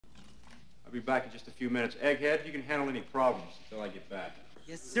I'll be back in just a few minutes. Egghead, you can handle any problems until I get back.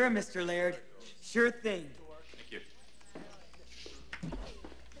 Yes, sir, Mr. Laird. Sure thing. Thank you.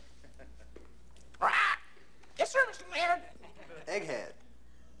 Yes, sir, Mr. Laird. Egghead,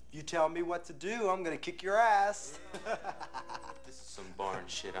 you tell me what to do, I'm gonna kick your ass. This is some barn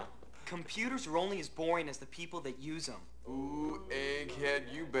shit, huh? Computers are only as boring as the people that use them. Ooh,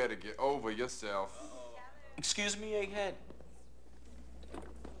 Egghead, you better get over yourself. Excuse me, Egghead.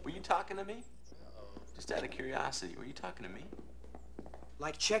 Were you talking to me? Just out of curiosity, were you talking to me?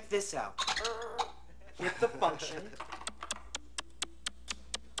 Like, check this out. Hit the function.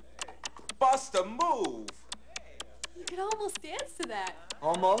 Bust a move! You could almost dance to that.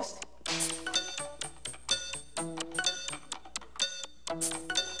 Almost.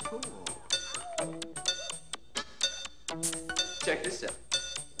 Check this out.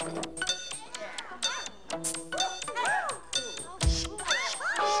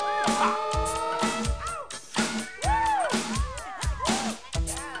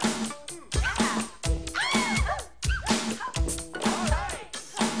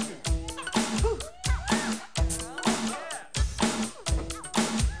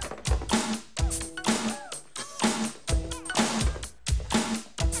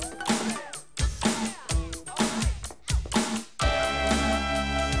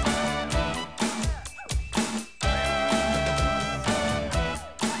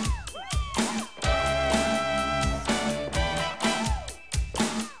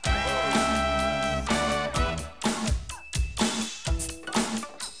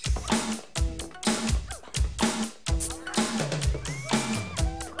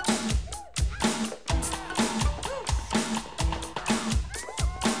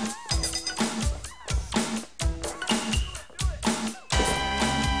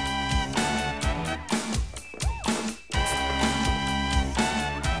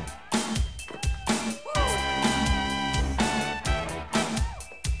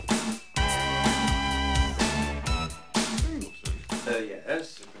 Yes,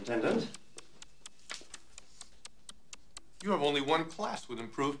 Superintendent. You have only one class with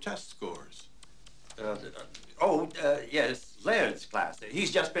improved test scores. Yes, Laird's class.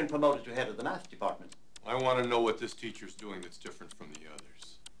 He's just been promoted to head of the math department. I want to know what this teacher's doing that's different from the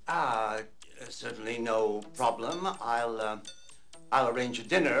others. Certainly no problem. I'll arrange a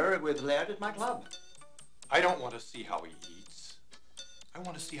dinner with Laird at my club. I don't want to see how he eats. I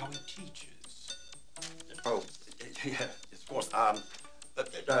want to see how he teaches. Oh, yes, of course.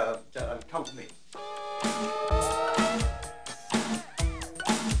 Come to me.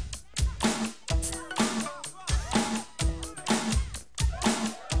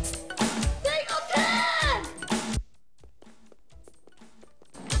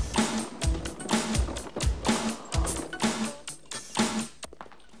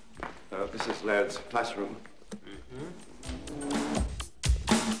 This is Laird's classroom.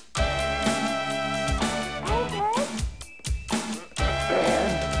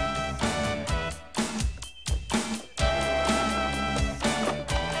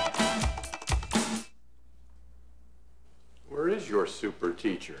 Where is your super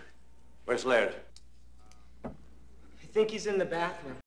teacher? Where's Laird? I think he's in the bathroom.